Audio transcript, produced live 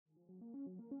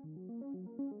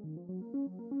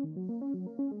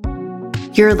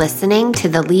You're listening to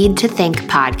the Lead to Think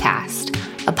podcast,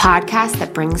 a podcast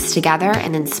that brings together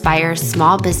and inspires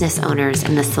small business owners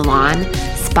in the salon,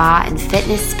 spa, and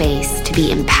fitness space to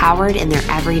be empowered in their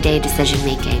everyday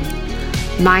decision-making.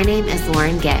 My name is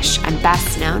Lauren Gish. I'm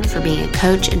best known for being a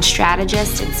coach and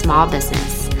strategist in small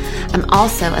business. I'm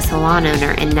also a salon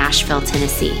owner in Nashville,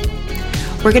 Tennessee.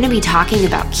 We're going to be talking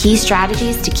about key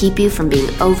strategies to keep you from being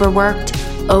overworked,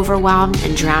 overwhelmed,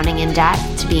 and drowning in debt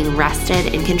to being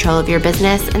rested, in control of your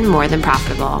business, and more than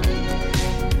profitable.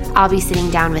 I'll be sitting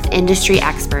down with industry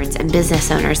experts and business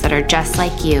owners that are just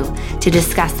like you to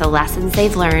discuss the lessons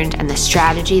they've learned and the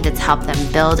strategy that's helped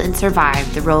them build and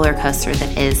survive the roller coaster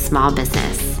that is small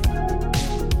business.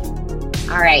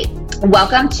 All right.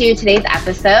 Welcome to today's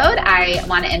episode. I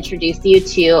want to introduce you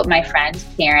to my friend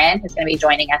Karen, who's going to be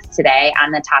joining us today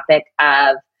on the topic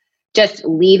of just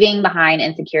leaving behind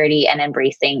insecurity and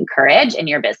embracing courage in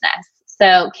your business.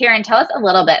 So Karen, tell us a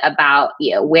little bit about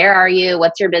you. Where are you?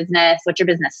 What's your business? What's your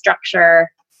business structure?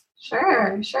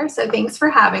 Sure. So thanks for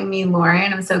having me,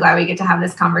 Lauren. I'm so glad we get to have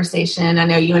this conversation. I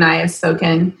know you and I have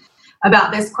spoken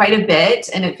about this quite a bit,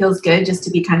 and it feels good just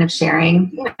to be kind of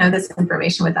sharing, this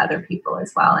information with other people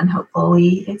as well, and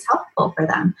hopefully it's helpful for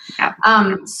them. Yeah.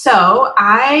 So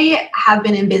I have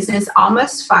been in business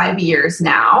almost 5 years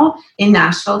now in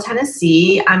Nashville,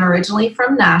 Tennessee. I'm originally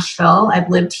from Nashville.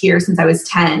 I've lived here since I was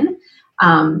 10.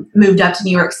 Moved up to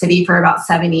New York City for about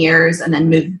 7 years and then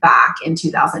moved back in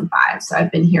 2005. So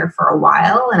I've been here for a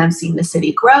while, and I've seen the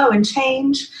city grow and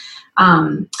change.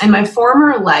 In my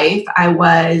former life, I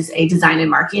was a design and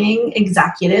marketing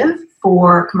executive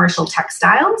for commercial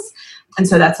textiles. And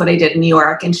so that's what I did in New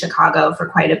York and Chicago for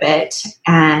quite a bit.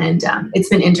 And it's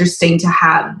been interesting to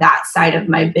have that side of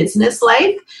my business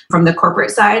life from the corporate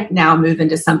side now move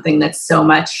into something that's so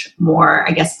much more,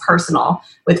 personal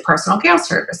with personal care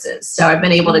services. So I've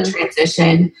been able to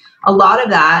transition a lot of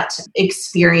that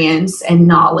experience and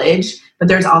knowledge, but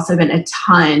there's also been a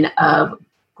ton of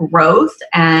growth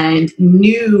and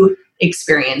new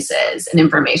experiences and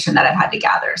information that I've had to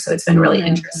gather. So it's been really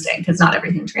interesting because not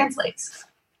everything translates.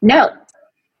 No,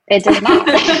 it does not.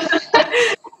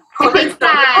 I think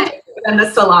that in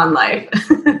the salon life.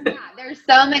 There's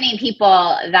so many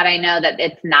people that I know that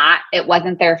it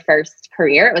wasn't their first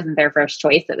career. It wasn't their first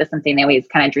choice. It was something they always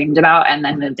kind of dreamed about and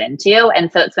then moved into.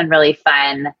 And so it's been really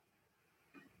fun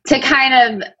to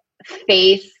kind of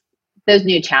face those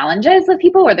new challenges with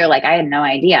people where they're like, I had no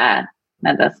idea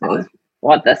that this was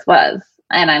what this was.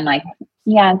 And I'm like,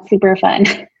 yeah, it's super fun.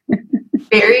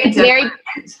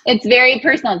 It's very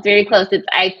personal. It's very close.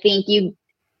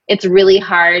 It's really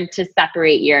hard to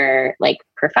separate your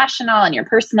professional and your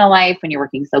personal life when you're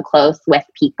working so close with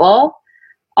people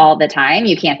all the time.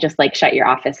 You can't just shut your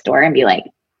office door and be like,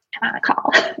 I'm on a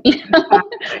call,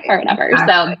 or whatever.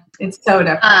 Exactly. So it's so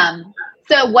different.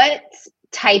 So what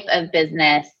type of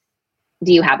business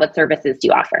do you have? What services do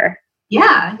you offer?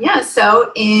 Yeah.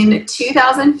 So in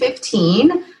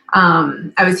 2015,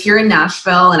 I was here in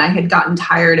Nashville, and I had gotten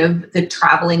tired of the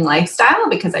traveling lifestyle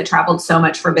because I traveled so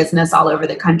much for business all over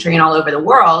the country and all over the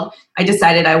world. I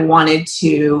decided I wanted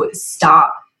to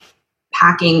stop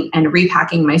packing and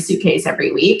repacking my suitcase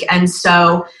every week. And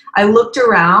so I looked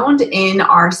around in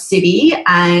our city,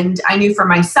 and I knew for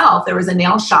myself there was a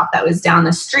nail shop that was down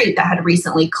the street that had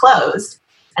recently closed.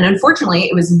 And unfortunately,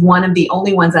 it was one of the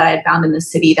only ones that I had found in the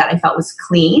city that I felt was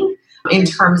clean in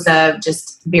terms of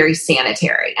just very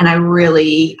sanitary. And I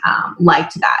really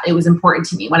liked that. It was important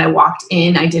to me. When I walked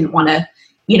in, I didn't want to,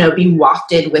 be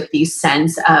wafted with the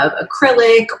sense of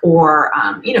acrylic or,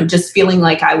 just feeling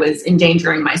like I was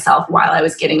endangering myself while I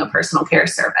was getting a personal care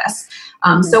service.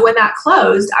 So when that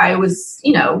closed, I was,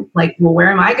 well, where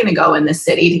am I going to go in the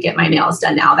city to get my nails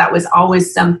done now? That was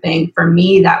always something for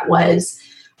me that was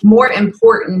more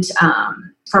important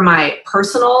for my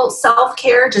personal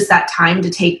self-care, just that time to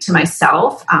take to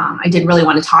myself. I didn't really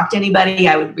want to talk to anybody.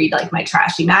 I would read my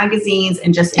trashy magazines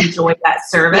and just enjoy that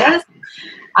service.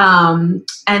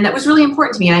 And that was really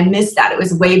important to me. And I missed that. It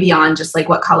was way beyond just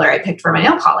what color I picked for my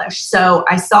nail polish. So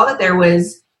I saw that there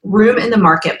was room in the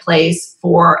marketplace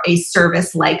for a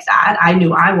service like that. I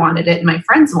knew I wanted it and my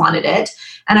friends wanted it.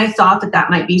 And I thought that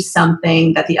might be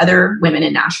something that the other women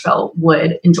in Nashville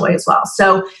would enjoy as well.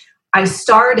 So I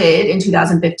started in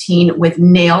 2015 with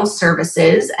nail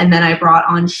services, and then I brought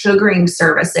on sugaring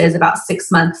services about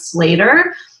 6 months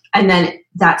later. And then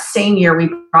that same year, we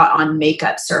brought on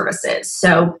makeup services.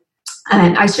 So,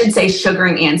 and I should say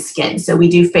sugaring and skin. So we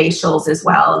do facials as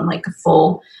well, and a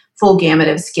full gamut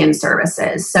of skin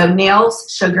services. So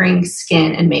nails, sugaring,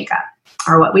 skin, and makeup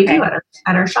are what we do at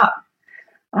our shop.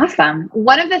 Awesome.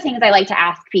 One of the things I like to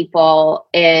ask people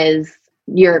is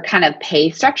your kind of pay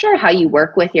structure, how you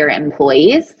work with your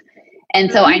employees.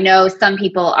 And so I know some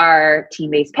people are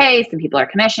team-based pay, some people are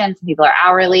commission, some people are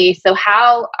hourly. So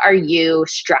how are you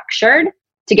structured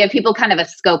to give people kind of a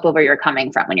scope of where you're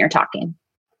coming from when you're talking?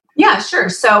 Yeah, sure.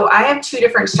 So I have two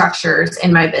different structures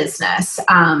in my business.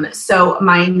 So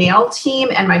my nail team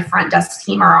and my front desk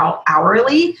team are all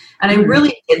hourly. And I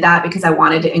really did that because I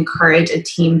wanted to encourage a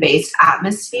team-based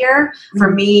atmosphere. For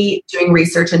me, doing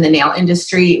research in the nail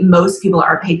industry, most people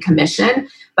are paid commission.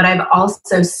 But I've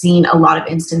also seen a lot of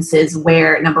instances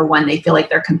where, number one, they feel like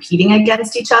they're competing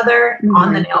against each other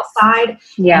on the nail side.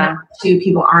 Yeah. And number two,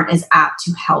 people aren't as apt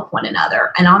to help one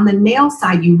another. And on the nail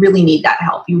side, you really need that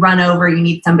help. You run over, you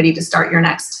need somebody to start your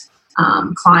next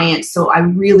client. So I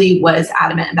really was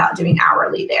adamant about doing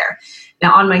hourly there.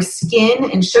 Now, on my skin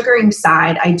and sugaring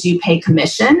side, I do pay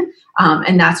commission.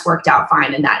 And that's worked out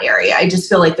fine in that area. I just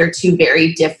feel like they're two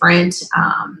very different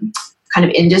kind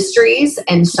of industries.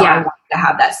 And so I wanted to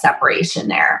have that separation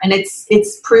there. And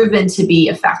it's proven to be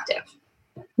effective.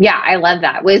 Yeah, I love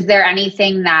that. Was there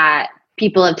anything that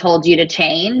people have told you to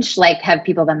change? Like, have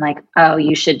people been like, oh,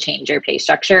 you should change your pay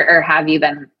structure, or have you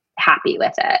been happy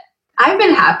with it? I've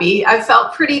been happy. I've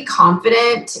felt pretty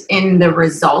confident in the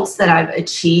results that I've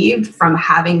achieved from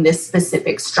having this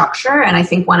specific structure. And I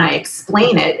think when I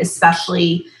explain it,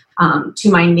 especially to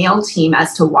my nail team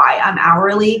as to why I'm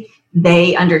hourly,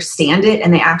 they understand it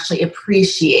and they actually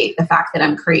appreciate the fact that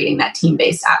I'm creating that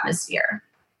team-based atmosphere.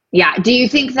 Yeah. Do you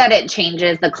think that it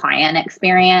changes the client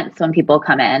experience when people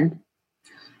come in?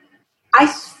 I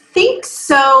think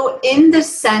so, in the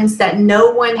sense that no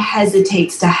one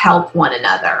hesitates to help one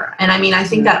another. And I mean, I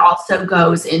think that also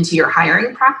goes into your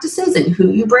hiring practices and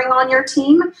who you bring on your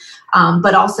team,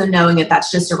 but also knowing that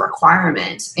that's just a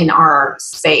requirement in our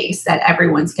space, that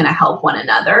everyone's going to help one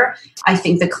another. I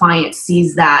think the client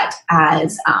sees that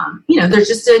as, there's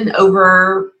just an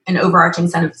overarching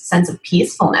sense of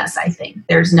peacefulness. I think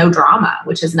there's no drama,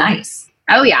 which is nice.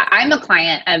 Oh yeah. I'm a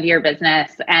client of your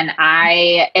business, and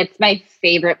it's my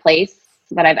favorite place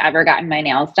that I've ever gotten my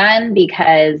nails done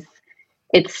because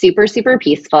it's super, super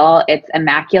peaceful. It's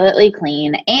immaculately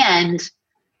clean, and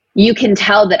you can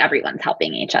tell that everyone's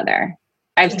helping each other.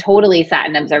 I've totally sat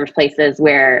and observed places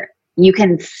where you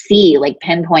can see, like,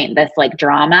 pinpoint this like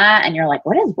drama, and you're like,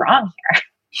 what is wrong here?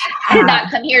 I did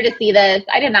not come here to see this.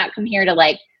 I did not come here to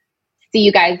like see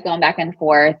you guys going back and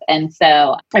forth. And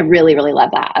so I really, really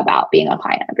love that about being a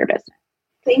client of your business.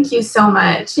 Thank you so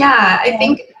much. Yeah, I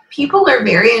think people are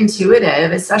very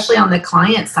intuitive, especially on the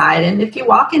client side. And if you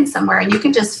walk in somewhere and you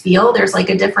can just feel there's like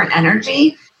a different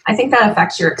energy, I think that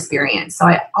affects your experience. So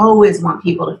I always want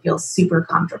people to feel super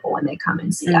comfortable when they come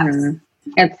and see us.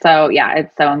 It's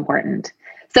so important.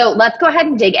 So let's go ahead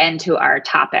and dig into our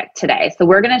topic today. So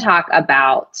we're going to talk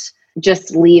about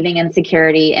just leaving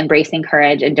insecurity, embracing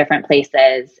courage in different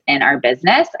places in our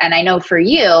business. And I know for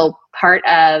you, part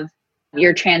of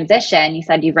your transition, you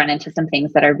said you've run into some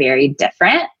things that are very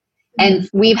different. And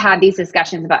we've had these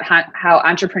discussions about how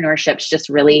entrepreneurship's just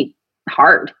really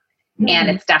hard. And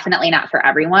it's definitely not for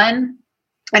everyone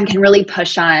and can really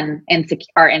push on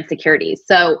our insecurities.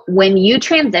 So when you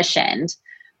transitioned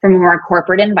from a more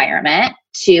corporate environment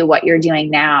to what you're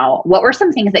doing now, what were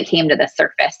some things that came to the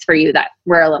surface for you that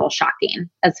were a little shocking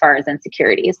as far as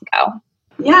insecurities go?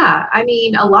 Yeah, I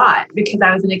mean, a lot, because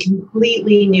I was in a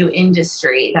completely new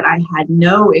industry that I had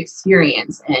no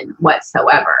experience in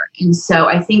whatsoever. And so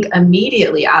I think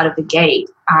immediately out of the gate,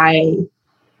 I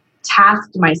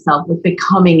tasked myself with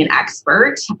becoming an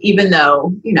expert, even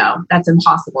though, that's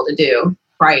impossible to do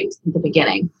right at the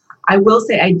beginning. I will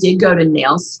say I did go to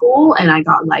nail school and I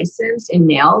got licensed in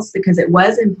nails because it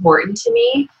was important to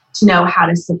me to know how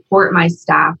to support my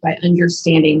staff by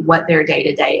understanding what their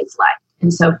day-to-day is like.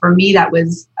 And so for me, that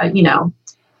was,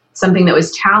 something that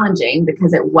was challenging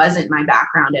because it wasn't my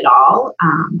background at all.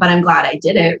 But I'm glad I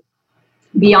did it.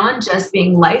 Beyond just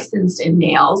being licensed in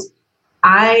nails,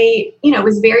 I,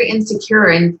 was very insecure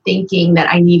in thinking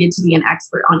that I needed to be an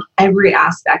expert on every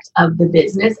aspect of the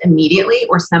business immediately,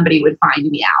 or somebody would find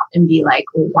me out and be like,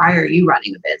 well, why are you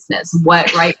running a business?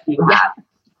 What right do you have?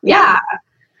 Yeah.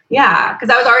 Because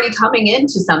I was already coming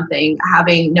into something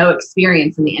having no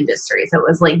experience in the industry. So it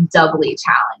was like doubly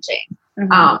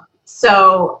challenging.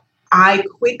 So I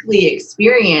quickly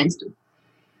experienced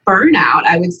burnout,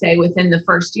 I would say, within the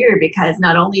first year, because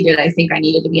not only did I think I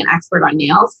needed to be an expert on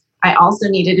nails, I also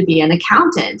needed to be an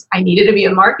accountant. I needed to be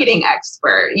a marketing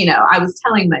expert. I was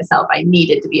telling myself I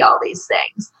needed to be all these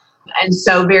things. And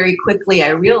so very quickly I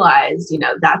realized,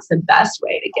 that's the best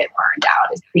way to get burned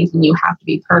out, is thinking you have to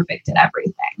be perfect at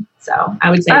everything. So I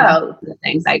would say those are the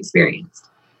things I experienced.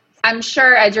 I'm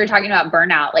sure as you're talking about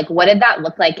burnout, like what did that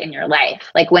look like in your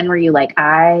life? Like when were you like,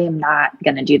 I'm not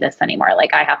going to do this anymore?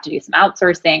 Like I have to do some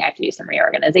outsourcing. I have to do some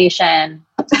reorganization.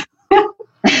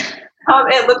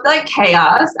 It looked like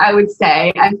chaos, I would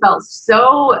say. I felt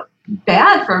so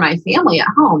bad for my family at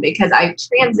home because I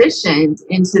transitioned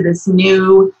into this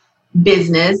new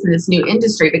business and this new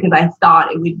industry because I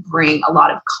thought it would bring a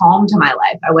lot of calm to my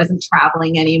life. I wasn't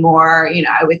traveling anymore. You know,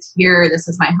 I was here. This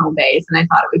was my home base, and I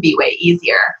thought it would be way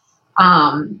easier.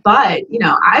 But, you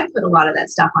know, I put a lot of that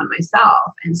stuff on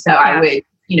myself. And so I would,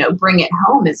 you know, bring it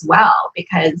home as well,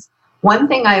 because one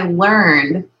thing I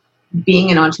learned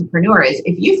being an entrepreneur is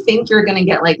if you think you're going to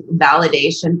get like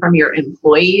validation from your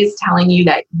employees telling you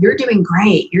that you're doing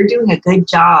great, you're doing a good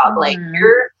job, like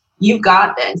you've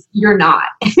got this, you're not.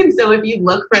 And so if you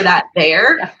look for that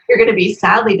there, you're going to be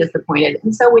sadly disappointed.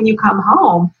 And so when you come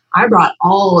home, I brought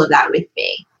all of that with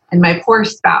me, and my poor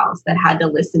spouse that had to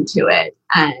listen to it.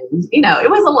 And, you know, it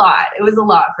was a lot. It was a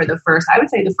lot for I would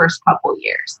say the first couple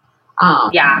years.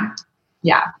 Yeah.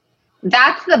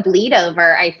 That's the bleed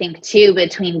over, I think, too,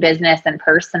 between business and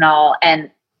personal.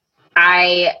 And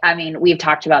I mean, we've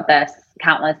talked about this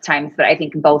countless times, but I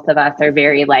think both of us are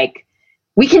very like,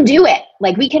 we can do it.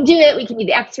 Like, we can do it. We can be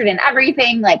the expert in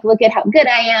everything. Like, look at how good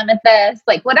I am at this.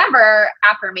 Like, whatever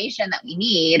affirmation that we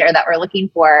need or that we're looking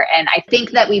for. And I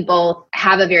think that we both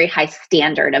have a very high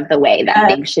standard of the way that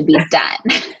things should be done.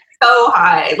 So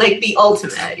high, like the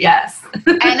ultimate. Yes.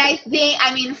 And I think,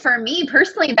 I mean, for me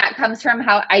personally, that comes from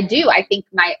how I do. I think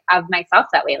of myself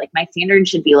that way. Like, my standard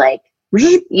should be like,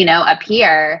 you know, up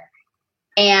here,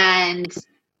 and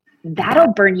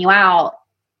that'll burn you out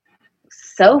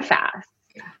so fast.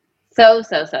 So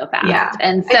fast. Yeah.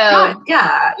 And so,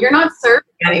 you're not serving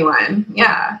anyone.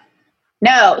 Yeah.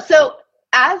 No. So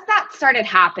as that started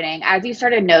happening, as you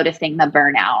started noticing the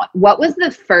burnout, what was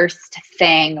the first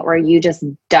thing where you just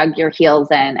dug your heels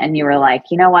in and you were like,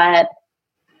 you know what,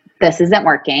 this isn't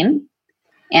working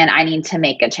and I need to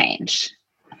make a change?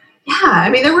 Yeah. I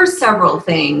mean, there were several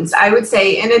things. I would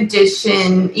say in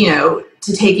addition, you know,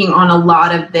 to taking on a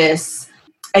lot of this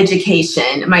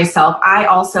education myself, I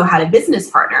also had a business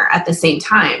partner at the same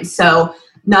time. So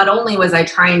not only was I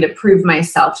trying to prove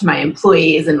myself to my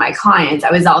employees and my clients,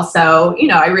 I was also, you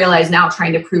know, I realize now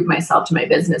trying to prove myself to my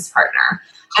business partner.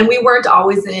 And we weren't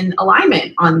always in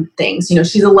alignment on things. You know,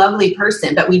 she's a lovely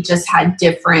person, but we just had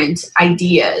different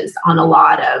ideas on a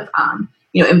lot of,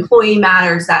 you know, employee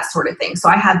matters, that sort of thing. So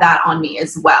I had that on me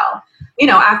as well. You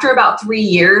know, after about 3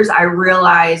 years, I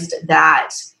realized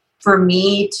that for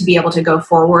me to be able to go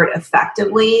forward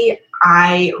effectively,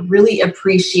 I really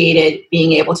appreciated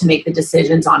being able to make the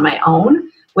decisions on my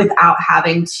own without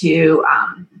having to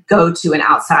go to an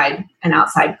outside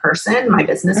person, my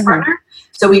business partner.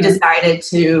 So we decided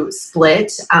to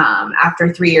split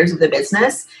after 3 years of the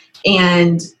business.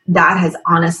 And that has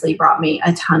honestly brought me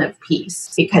a ton of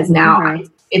peace, because now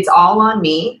it's all on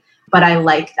me. But I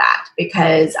like that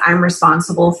because I'm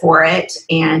responsible for it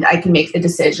and I can make the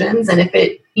decisions. And if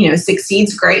it, you know,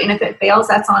 succeeds, great. And if it fails,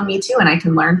 that's on me too. And I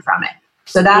can learn from it.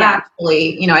 So that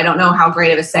actually, you know, I don't know how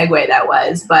great of a segue that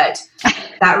was, but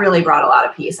that really brought a lot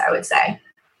of peace, I would say.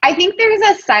 I think there's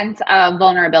a sense of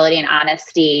vulnerability and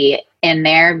honesty in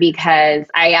there, because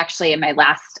I actually, in my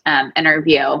last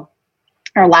interview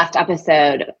or last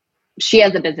episode, she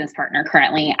has a business partner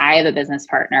currently. I have a business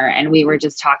partner, and we were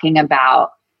just talking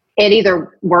about it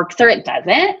either works or it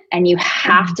doesn't. And you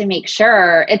have to make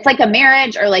sure it's like a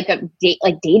marriage or like a date,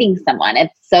 like dating someone.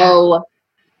 It's so,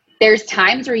 there's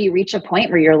times where you reach a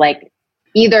point where you're like,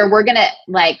 either we're going to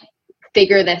like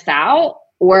figure this out,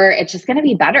 or it's just going to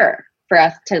be better for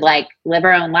us to like live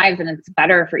our own lives, and it's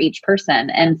better for each person.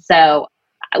 And so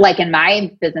like in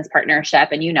my business partnership,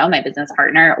 and you know, my business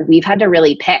partner, we've had to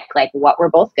really pick like what we're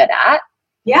both good at.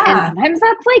 Yeah. And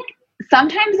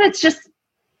sometimes it's just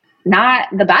not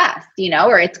the best, you know,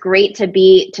 or it's great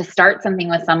to start something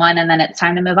with someone and then it's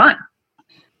time to move on.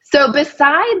 So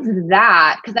besides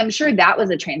that, because I'm sure that was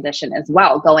a transition as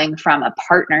well, going from a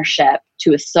partnership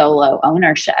to a solo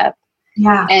ownership.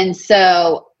 Yeah. And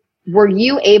so were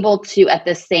you able to, at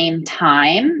the same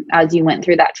time as you went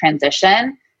through that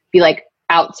transition, be like,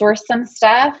 outsource some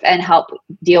stuff and help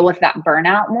deal with that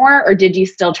burnout more? Or did you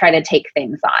still try to take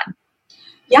things on?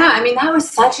 Yeah, I mean, that was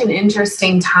such an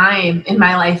interesting time in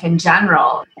my life in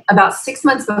general. About 6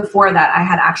 months before that, I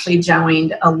had actually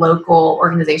joined a local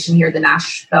organization here, the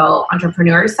Nashville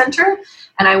Entrepreneurs Center,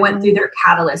 and I went through their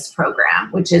Catalyst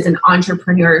program, which is an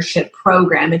entrepreneurship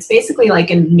program. It's basically like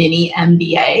a mini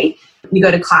MBA. We go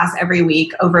to class every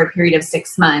week over a period of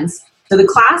 6 months, So the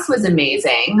class was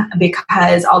amazing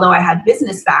because although I had a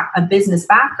business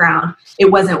background,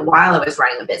 it wasn't while I was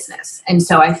running a business. And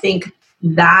so I think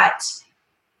that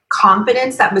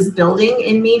confidence that was building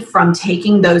in me from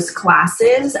taking those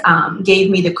classes gave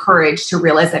me the courage to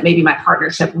realize that maybe my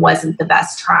partnership wasn't the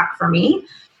best track for me.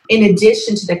 In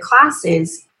addition to the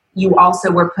classes, you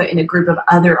also were put in a group of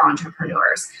other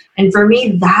entrepreneurs. And for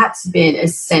me, that's been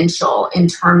essential in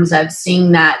terms of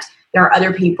seeing that there are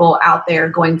other people out there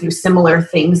going through similar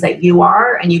things that you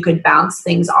are, and you could bounce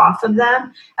things off of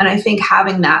them. And I think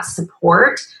having that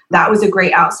support, that was a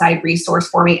great outside resource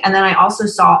for me. And then I also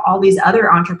saw all these other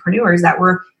entrepreneurs that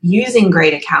were using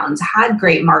great accountants, had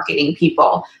great marketing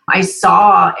people. I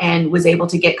saw and was able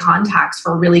to get contacts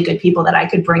for really good people that I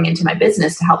could bring into my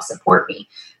business to help support me.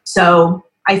 So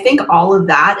I think all of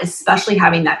that, especially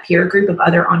having that peer group of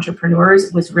other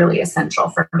entrepreneurs, was really essential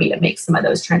for me to make some of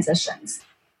those transitions.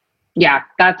 Yeah,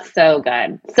 that's so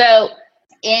good. So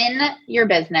in your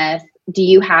business, do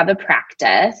you have a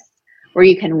practice where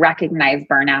you can recognize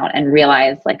burnout and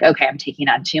realize like, okay, I'm taking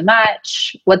on too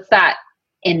much? What's that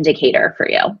indicator for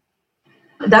you?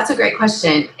 That's a great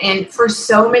question. And for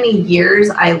so many years,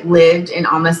 I lived in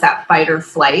almost that fight or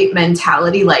flight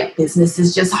mentality, like business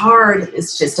is just hard.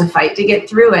 It's just a fight to get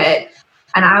through it.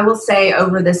 And I will say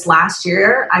over this last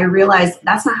year, I realized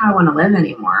that's not how I want to live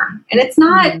anymore. And it's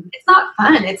not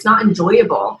fun. It's not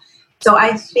enjoyable. So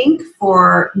I think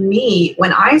for me,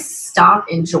 when I stop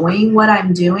enjoying what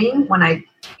I'm doing, when I,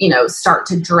 start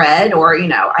to dread or,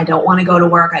 I don't want to go to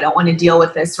work, I don't want to deal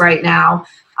with this right now.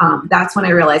 That's when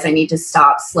I realize I need to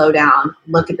stop, slow down,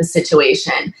 look at the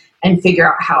situation and figure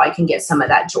out how I can get some of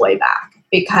that joy back.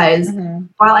 Because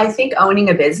while I think owning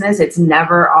a business, it's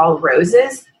never all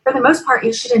roses, for the most part,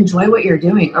 you should enjoy what you're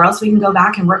doing, or else we can go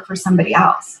back and work for somebody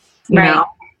else. You know?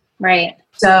 Right.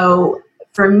 So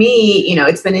for me,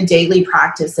 it's been a daily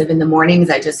practice of in the mornings,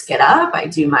 I just get up, I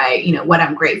do my, what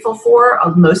I'm grateful for.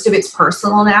 Most of it's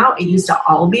personal now. It used to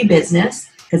all be business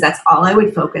because that's all I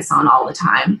would focus on all the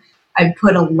time. I've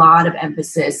put a lot of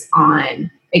emphasis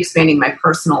on expanding my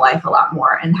personal life a lot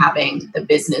more and having the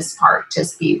business part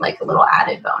just be like a little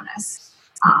added bonus.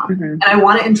 And I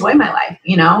want to enjoy my life,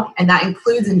 and that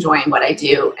includes enjoying what I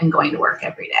do and going to work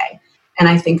every day. And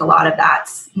I think a lot of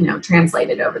that's,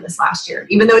 translated over this last year,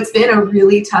 even though it's been a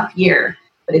really tough year,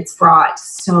 but it's brought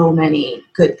so many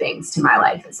good things to my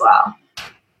life as well.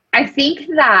 I think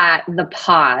that the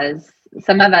pause,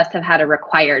 some of us have had a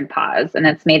required pause, and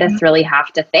it's made us really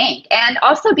have to think and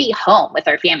also be home with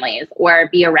our families or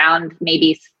be around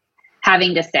maybe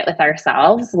having to sit with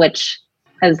ourselves, which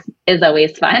is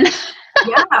always fun.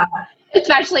 Yeah.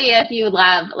 Especially if you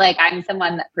love, like I'm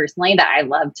someone that personally that I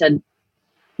love to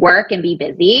work and be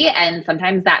busy. And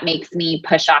sometimes that makes me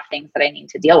push off things that I need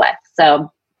to deal with.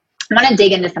 So I want to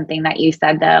dig into something that you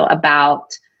said though,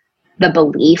 about the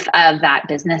belief of that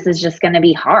business is just going to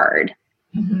be hard.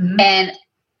 And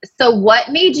so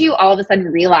what made you all of a sudden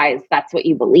realize that's what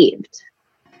you believed?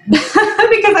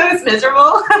 Because I was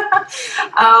miserable,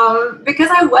 because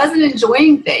I wasn't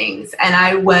enjoying things and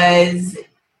I was,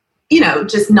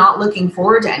 just not looking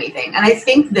forward to anything. And I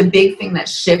think the big thing that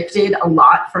shifted a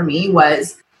lot for me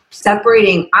was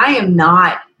separating, I am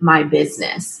not my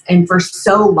business. And for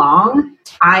so long,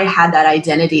 I had that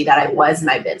identity that I was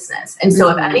my business. And so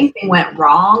if anything went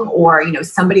wrong or,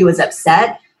 somebody was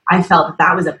upset, I felt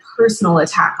that was a personal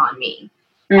attack on me.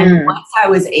 And once I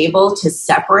was able to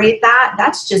separate that,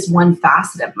 that's just one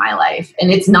facet of my life.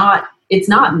 And it's not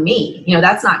me,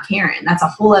 that's not Karen. That's a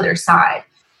whole other side.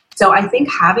 So I think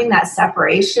having that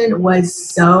separation was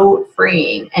so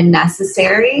freeing and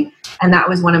necessary. And that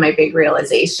was one of my big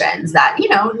realizations that,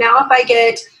 now if I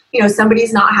get,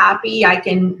 somebody's not happy, I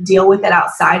can deal with it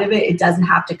outside of it. It doesn't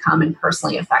have to come and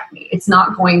personally affect me. It's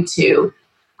not going to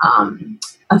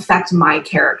affect my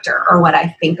character or what I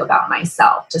think about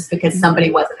myself just because somebody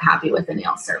wasn't happy with the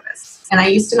nail service. And I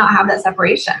used to not have that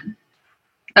separation.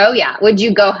 Oh yeah. Would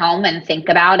you go home and think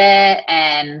about it?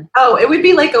 And it would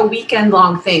be like a weekend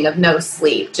long thing of no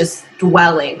sleep, just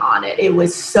dwelling on it. It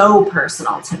was so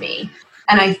personal to me.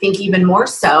 And I think even more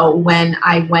so when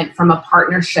I went from a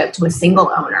partnership to a single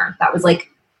owner, that was like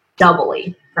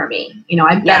doubly for me.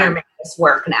 I better make this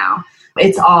work now.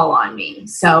 It's all on me.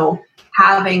 So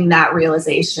having that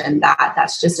realization that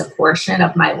that's just a portion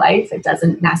of my life, it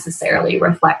doesn't necessarily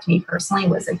reflect me personally,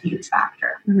 was a huge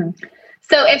factor.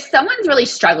 So if someone's really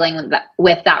struggling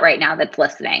with that right now that's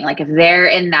listening, like if they're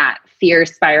in that fear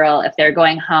spiral, if they're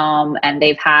going home and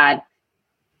they've had,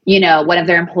 one of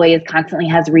their employees constantly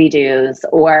has redos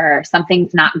or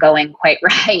something's not going quite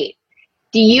right,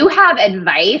 Do you have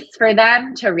advice for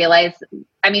them to realize,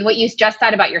 I mean, what you just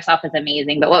said about yourself is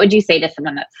amazing, but what would you say to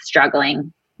someone that's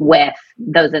struggling with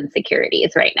those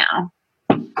insecurities right now?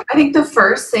 I think the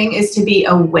first thing is to be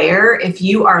aware if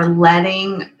you are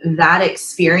letting that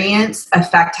experience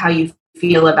affect how you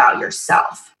feel about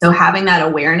yourself. So having that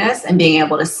awareness and being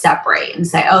able to separate and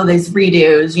say, oh, these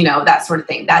redos, that sort of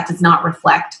thing, that does not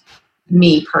reflect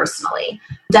me personally.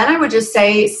 Then I would just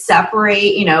say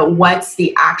separate, what's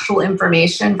the actual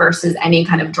information versus any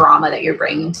kind of drama that you're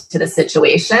bringing to the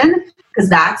situation, because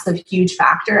that's a huge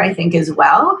factor, I think, as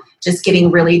well. Just getting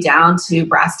really down to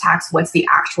brass tacks, what's the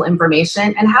actual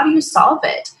information and how do you solve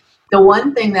it? The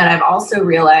one thing that I've also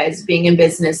realized being in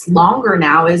business longer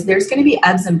now is there's going to be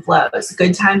ebbs and flows,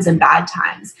 good times and bad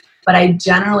times. But I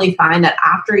generally find that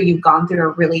after you've gone through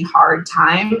a really hard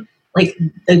time, like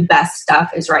the best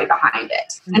stuff is right behind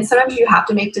it. And sometimes you have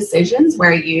to make decisions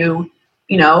where you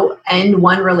end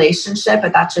one relationship,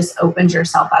 but that just opens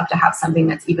yourself up to have something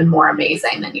that's even more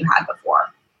amazing than you had before.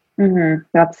 Mm-hmm.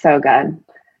 That's so good.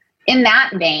 In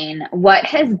that vein, what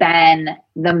has been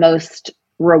the most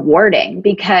rewarding?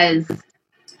 Because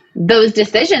those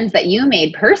decisions that you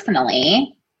made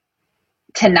personally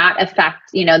to not affect,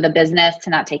 the business, to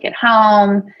not take it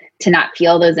home, to not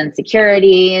feel those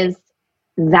insecurities,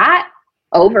 that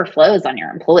overflows on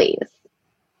your employees.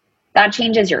 That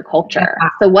changes your culture. Yeah.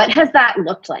 So what has that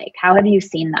looked like? How have you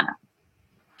seen that?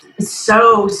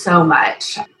 So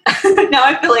much. Now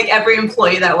I feel like every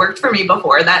employee that worked for me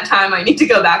before that time, I need to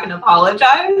go back and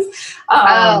apologize.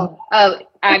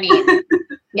 I mean,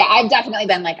 yeah, I've definitely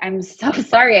been like, I'm so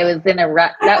sorry I was in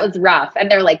that was rough.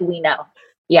 And they're like, we know.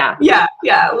 Yeah. Yeah.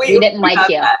 We didn't like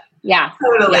you. That. Yeah.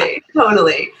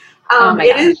 Totally.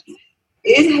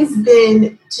 It has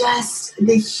been just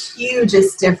the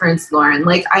hugest difference, Lauren.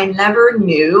 Like I never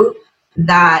knew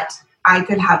that I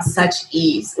could have such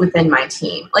ease within my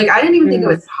team. Like I didn't even think it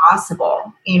was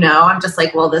possible. I'm just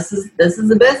like, well, this is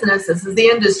the business. This is the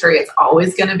industry. It's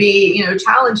always going to be,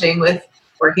 challenging with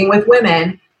working with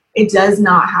women. It does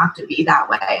not have to be that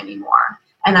way anymore.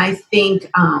 And I think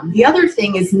the other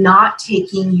thing is not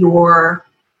taking your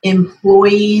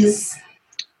employees,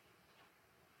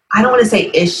 I don't want to say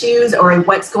issues or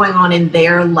what's going on in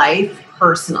their life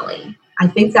personally. I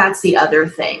think that's the other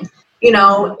thing.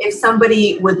 If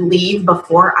somebody would leave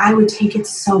before, I would take it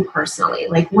so personally.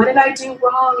 Like, what did I do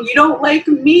wrong? You don't like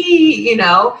me,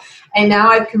 And now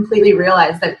I've completely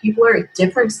realized that people are at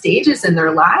different stages in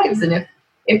their lives. And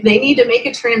if they need to make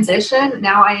a transition,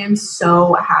 now I am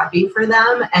so happy for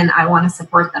them. And I want to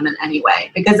support them in any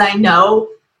way because I know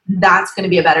that's going to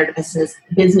be a better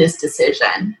business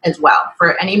decision as well.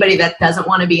 For anybody that doesn't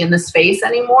want to be in the space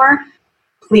anymore,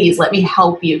 please let me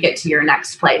help you get to your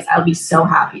next place. I'll be so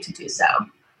happy to do so.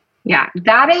 Yeah,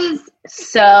 that is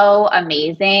so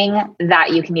amazing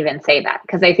that you can even say that,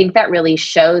 because I think that really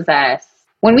shows us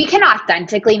when we can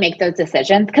authentically make those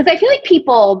decisions, because I feel like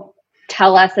people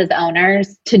tell us as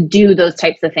owners to do those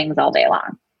types of things all day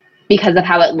long because of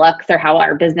how it looks or how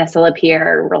our business will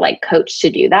appear. We're like coached to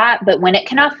do that. But when it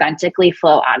can authentically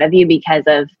flow out of you because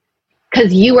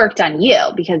you worked on you,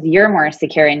 because you're more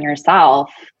secure in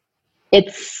yourself,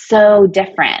 it's so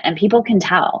different and people can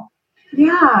tell.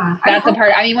 Yeah. That's the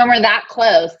part. I mean, when we're that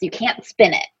close, you can't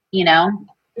spin it,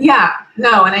 Yeah,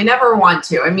 no, and I never want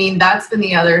to. I mean, that's been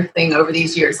the other thing over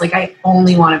these years. Like, I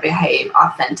only want to behave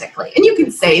authentically. And you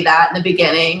can say that in the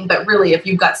beginning, but really, if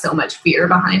you've got so much fear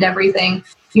behind everything,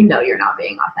 you're not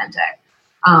being authentic.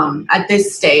 At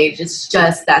this stage, it's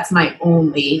just, that's my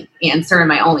only answer and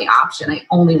my only option. I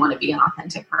only want to be an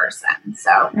authentic person.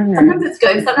 So sometimes it's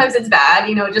good, sometimes it's bad.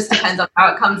 It just depends on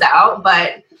how it comes out,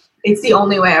 but it's the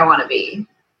only way I want to be.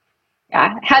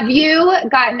 Yeah. Have you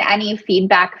gotten any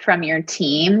feedback from your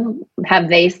team? Have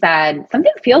they said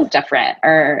something feels different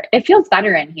or it feels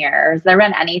better in here? Or has there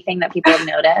been anything that people have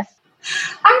noticed?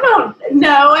 I don't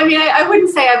know. I mean, I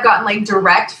wouldn't say I've gotten like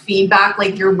direct feedback,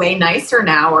 like you're way nicer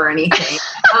now or anything.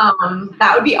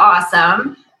 That would be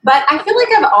awesome. But I feel like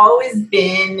I've always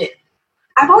been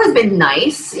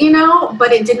nice,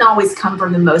 but it didn't always come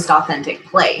from the most authentic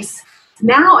place.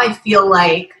 Now I feel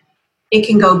like it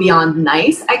can go beyond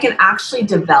nice. I can actually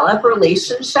develop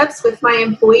relationships with my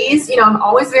employees. I'm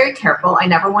always very careful. I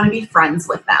never want to be friends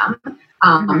with them.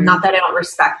 Not that I don't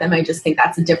respect them. I just think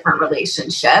that's a different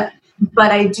relationship.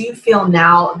 But I do feel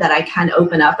now that I can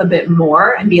open up a bit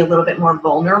more and be a little bit more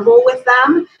vulnerable with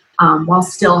them while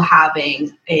still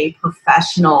having a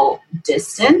professional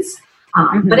distance.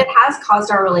 But it has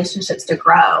caused our relationships to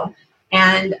grow.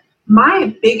 And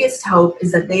my biggest hope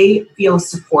is that they feel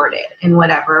supported in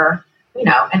whatever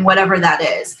that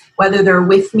is, whether they're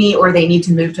with me or they need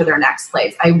to move to their next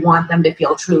place. I want them to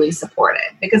feel truly supported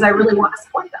because I really want to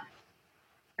support them.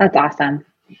 That's awesome.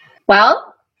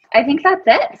 Well, I think that's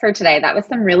it for today. That was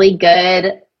some really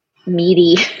good,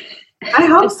 meaty I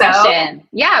hope discussion. so.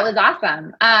 Yeah, it was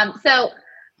awesome. So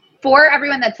for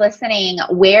everyone that's listening,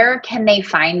 where can they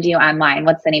find you online?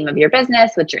 What's the name of your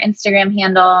business? What's your Instagram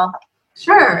handle?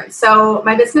 Sure. So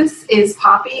my business is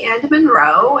Poppy and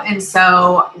Monroe. And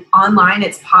so online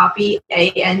it's Poppy,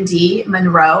 A-N-D,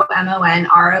 Monroe,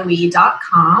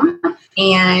 MONROE.com.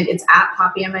 And it's at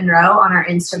Poppy and Monroe on our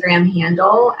Instagram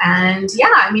handle. And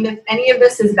yeah, I mean, if any of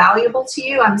this is valuable to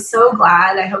you, I'm so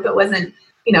glad. I hope it wasn't,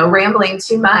 rambling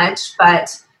too much,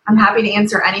 but I'm happy to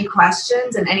answer any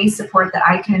questions and any support that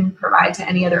I can provide to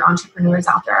any other entrepreneurs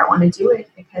out there. I want to do it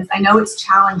because I know it's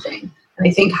challenging. And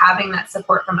I think having that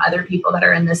support from other people that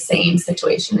are in the same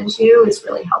situation as you is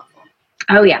really helpful.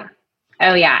 Oh, yeah.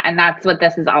 And that's what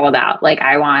this is all about. Like,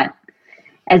 I want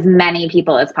as many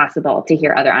people as possible to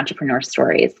hear other entrepreneur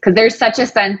stories because there's such a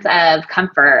sense of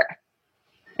comfort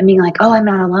and being like, oh, I'm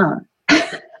not alone.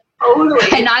 Totally.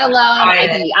 I'm not alone. I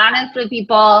can be honest with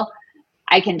people.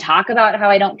 I can talk about how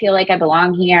I don't feel like I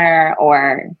belong here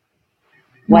or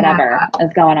whatever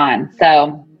is going on.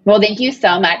 So, well, thank you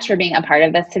so much for being a part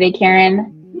of this today,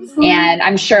 Karen. And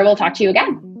I'm sure we'll talk to you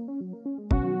again.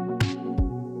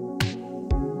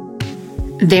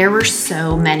 There were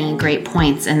so many great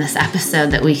points in this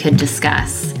episode that we could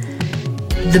discuss.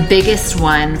 The biggest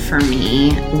one for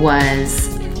me was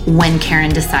when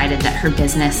Karen decided that her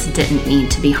business didn't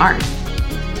need to be hard.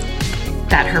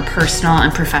 That her personal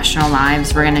and professional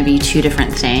lives were going to be two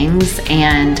different things,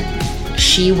 and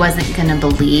she wasn't going to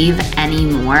believe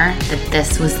anymore that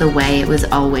this was the way it was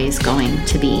always going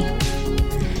to be.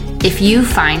 If you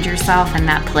find yourself in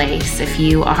that place, if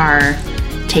you are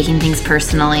taking things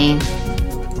personally,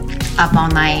 up all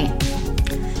night,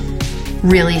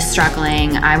 really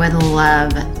struggling, I would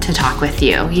love to talk with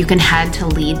you. You can head to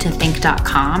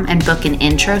leadtothink.com and book an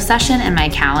intro session in my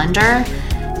calendar,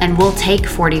 and we'll take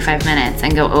 45 minutes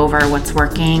and go over what's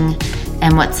working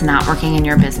and what's not working in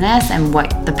your business and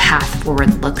what the path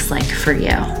forward looks like for you.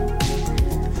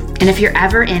 And if you're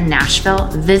ever in Nashville,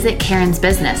 visit Karen's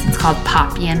business. It's called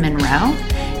Poppy and Monroe.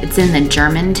 It's in the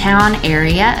Germantown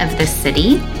area of the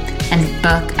city, and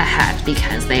book ahead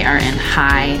because they are in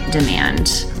high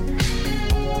demand.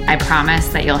 I promise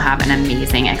that you'll have an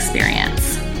amazing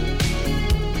experience.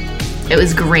 It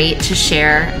was great to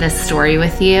share this story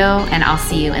with you, and I'll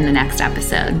see you in the next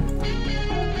episode.